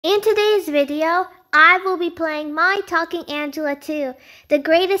In today's video, I will be playing My Talking Angela 2, the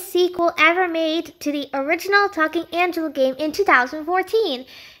greatest sequel ever made to the original Talking Angela game in 2014.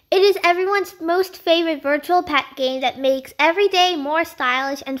 It is everyone's most favorite virtual pet game that makes every day more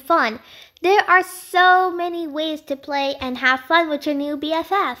stylish and fun. There are so many ways to play and have fun with your new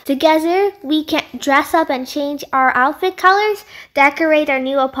BFF. Together, we can dress up and change our outfit colors, decorate our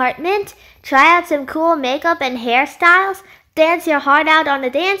new apartment, try out some cool makeup and hairstyles, dance your heart out on the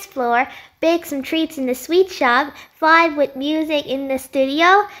dance floor, bake some treats in the sweet shop, vibe with music in the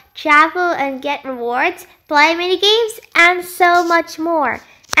studio, travel and get rewards, play mini games, and so much more.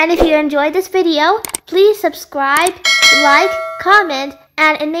 And if you enjoyed this video, please subscribe, like, comment,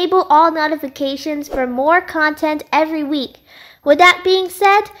 and enable all notifications for more content every week. With that being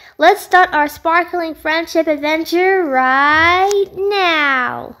said, let's start our sparkling friendship adventure right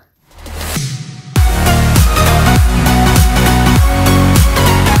now.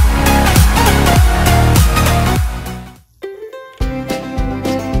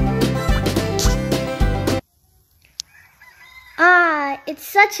 It's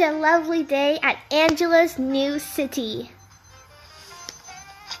such a lovely day at Angela's new city.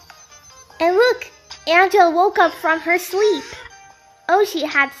 And look, Angela woke up from her sleep. Oh, she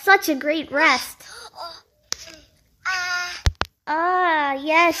had such a great rest.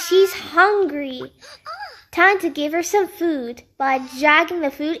 Yes, she's hungry. Time to give her some food by dragging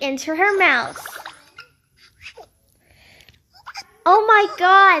the food into her mouth. Oh my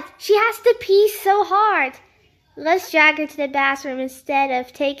God, she has to pee so hard. Let's drag her to the bathroom instead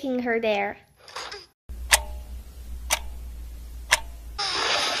of taking her there.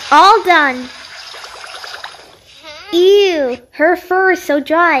 All done. Ew, her fur is so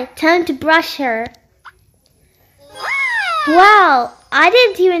dry. Time to brush her. Wow, I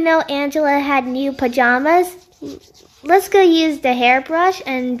didn't even know Angela had new pajamas. Let's go use the hairbrush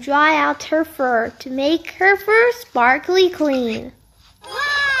and dry out her fur to make her fur sparkly clean.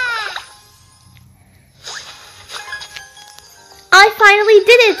 I finally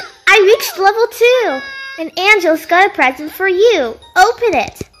did it! I reached level 2! And Angela's got a present for you. Open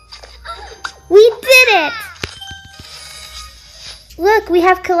it! We did it! Look, we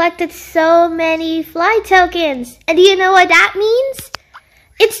have collected so many fly tokens. And do you know what that means?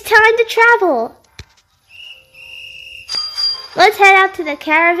 It's time to travel. Let's head out to the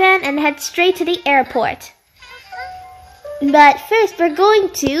caravan and head straight to the airport. But first, we're going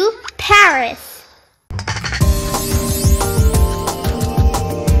to Paris.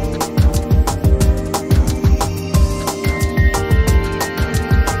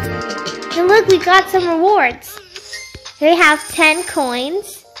 And look, we got some rewards. Here we have 10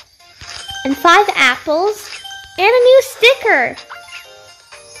 coins, and 5 apples, and a new sticker.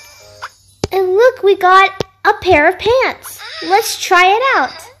 And look, we got a pair of pants. Let's try it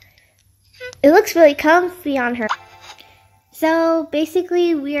out. It looks really comfy on her. So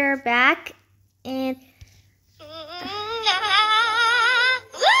basically, we're back, and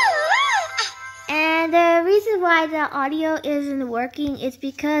the reason why the audio isn't working is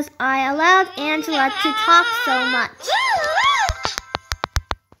because I allowed Angela to talk so much.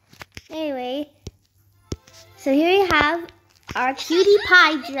 Anyway, so here we have our cutie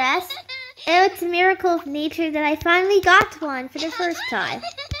pie dress. And it's a miracle of nature that I finally got one for the first time.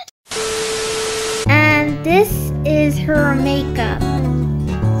 And this is her makeup.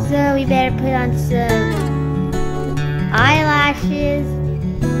 So we better put on some eyelashes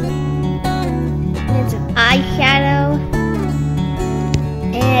and some eyeshadow.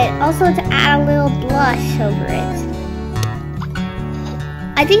 And also to add a little blush over it.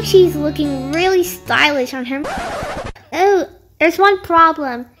 I think she's looking really stylish on her. Oh, there's one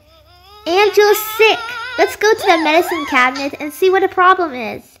problem. Angela's sick. Let's go to the medicine cabinet and see what the problem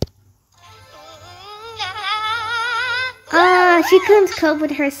is. She couldn't cope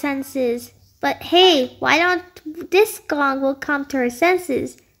with her senses. But hey, why don't this gong will come to her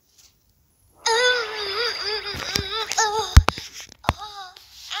senses?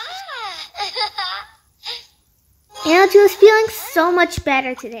 Angela's feeling so much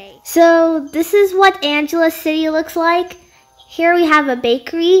better today. So this is what Angela's city looks like. Here we have a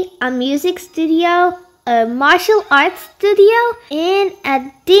bakery, a music studio, a martial arts studio, and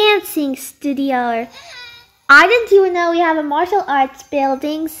a dancing studio. I didn't even know we have a martial arts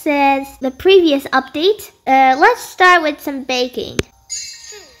building since the previous update. Let's start with some baking.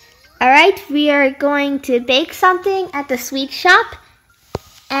 Alright, we are going to bake something at the sweet shop.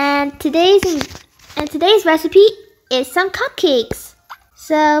 And today's recipe is some cupcakes.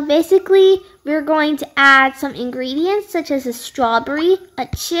 So basically, we're going to add some ingredients such as a strawberry, a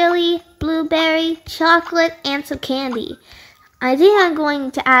chili, blueberry, chocolate, and some candy. I think I'm going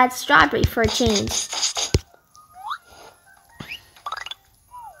to add strawberry for a change.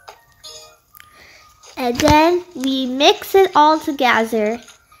 And then we mix it all together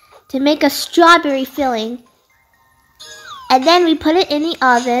to make a strawberry filling. And then we put it in the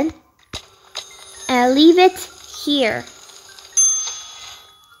oven and leave it here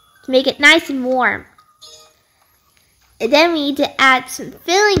to make it nice and warm. And then we need to add some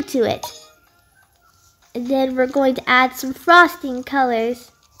filling to it. And then we're going to add some frosting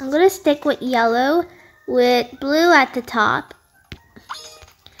colors. I'm going to stick with yellow with blue at the top.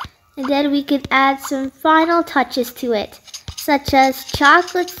 And then we can add some final touches to it, such as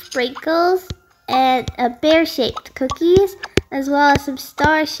chocolate sprinkles and a bear-shaped cookies, as well as some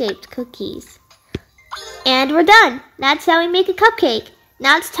star-shaped cookies. And we're done. That's how we make a cupcake.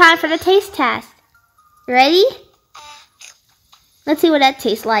 Now it's time for the taste test. Ready? Let's see what that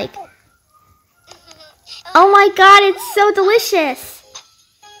tastes like. Oh my god, it's so delicious!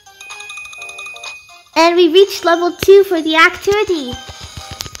 And we reached level 2 for the activity.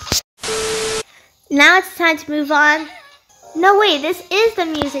 Now it's time to move on. No, wait, this is the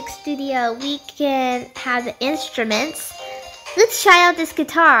music studio. We can have the instruments. Let's try out this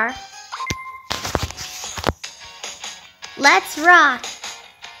guitar. Let's rock.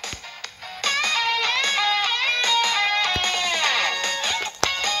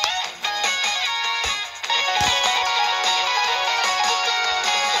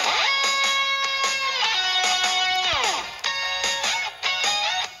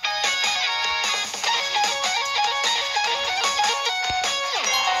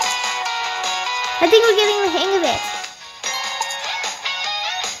 I think we're getting the hang of it.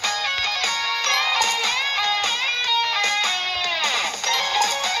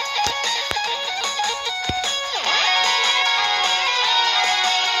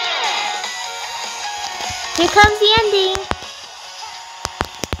 Here comes the ending.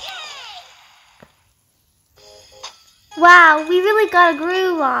 Wow, we really got a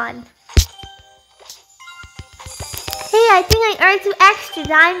groove on. Hey, I think I earned 2 extra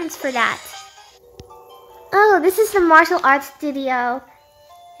diamonds for that. Oh, this is the martial arts studio.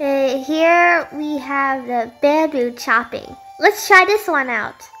 Here we have the bamboo chopping. Let's try this one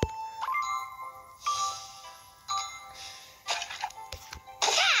out.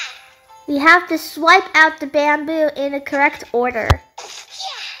 We have to swipe out the bamboo in the correct order.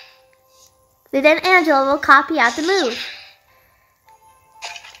 Then Angela will copy out the move.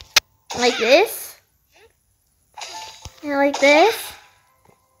 Like this. And like this.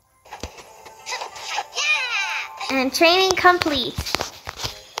 And training complete.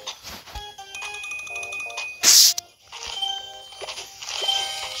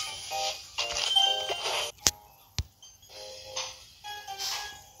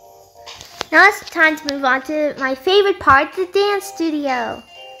 Now it's time to move on to my favorite part, the dance studio.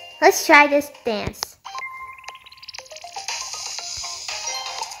 Let's try this dance.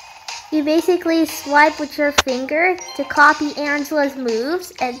 You basically swipe with your finger to copy Angela's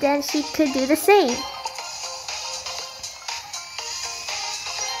moves, and then she could do the same.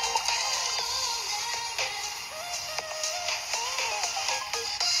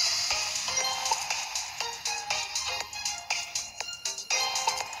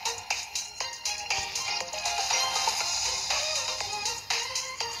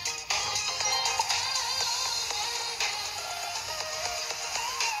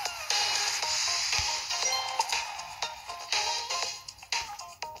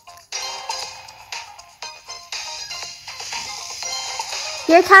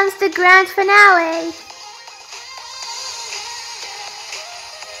 Here comes the grand finale.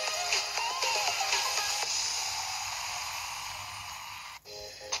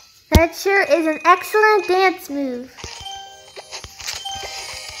 That sure is an excellent dance move.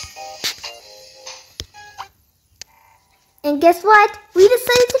 And guess what? We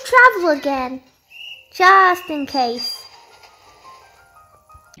decided to travel again. Just in case.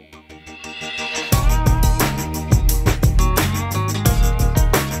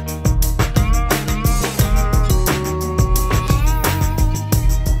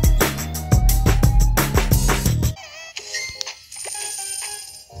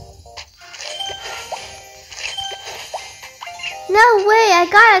 No way, I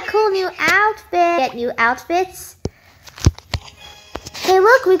got a cool new outfit. Get new outfits. Hey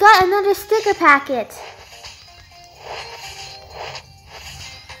look, we got another sticker packet.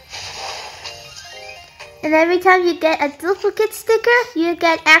 And every time you get a duplicate sticker, you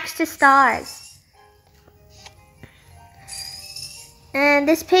get extra stars. And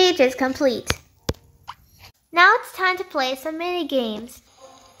this page is complete. Now it's time to play some mini games.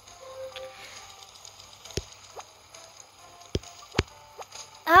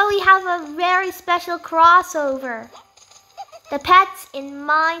 Oh, we have a very special crossover. The pets in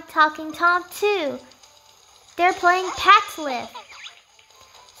My Talking Tom too. They're playing Pet Lift.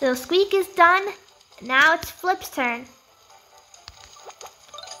 So Squeak is done. Now it's Flip's turn.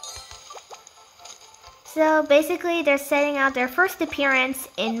 So basically they're setting out their first appearance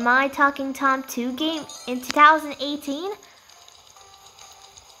in My Talking Tom 2 game in 2018.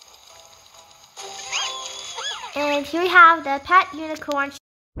 And here we have the pet unicorn.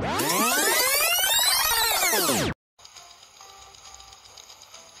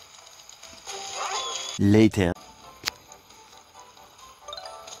 Later.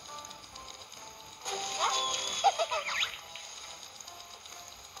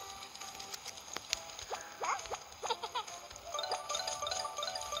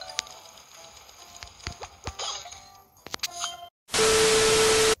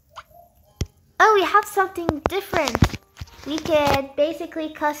 Oh, we have something different. We could basically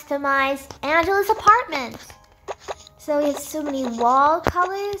customize Angela's apartment. So we have so many wall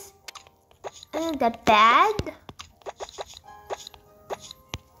colors. And the bed.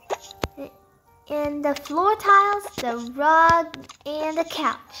 And the floor tiles, the rug, and the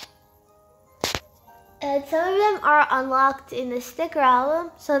couch. And some of them are unlocked in the sticker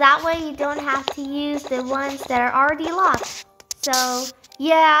album, so that way you don't have to use the ones that are already locked. So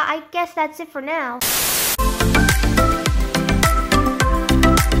yeah, I guess that's it for now.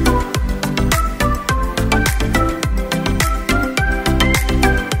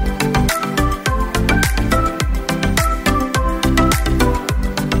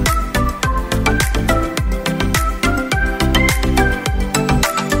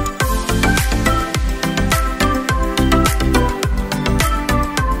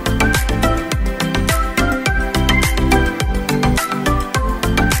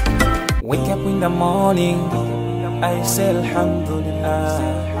 Wake up in the morning, I say Alhamdulillah.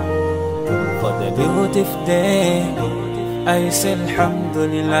 For the beautiful day, I say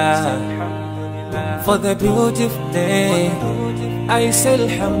Alhamdulillah. For the beautiful day, I say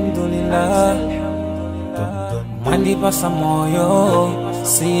Alhamdulillah. Mandi pasa moyo,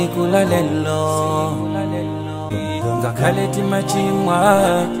 siku la lelo. Ngakaleti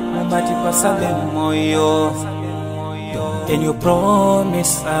machimwa, mabati pasa moyo. Can you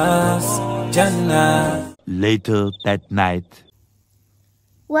promise us Jannah? Later that night.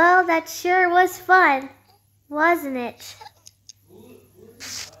 Well, that sure was fun, wasn't it?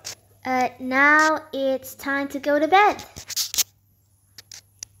 Now it's time to go to bed.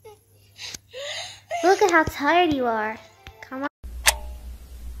 Look at how tired you are. Come on.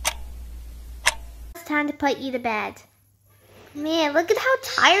 It's time to put you to bed. Man, look at how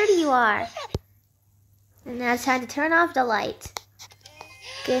tired you are. And now it's time to turn off the light.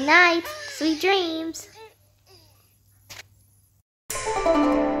 Good night. Sweet dreams.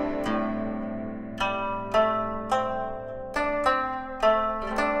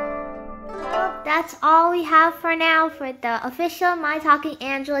 Well, that's all we have for now for the official My Talking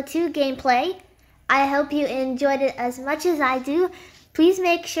Angela 2 gameplay. I hope you enjoyed it as much as I do. Please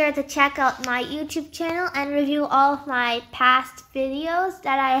make sure to check out my YouTube channel and review all of my past videos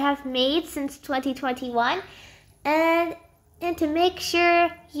that I have made since 2021. And to make sure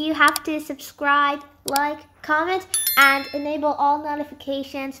you have to subscribe, like, comment, and enable all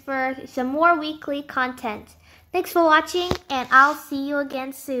notifications for some more weekly content. Thanks for watching, and I'll see you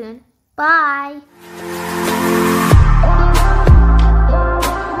again soon. Bye!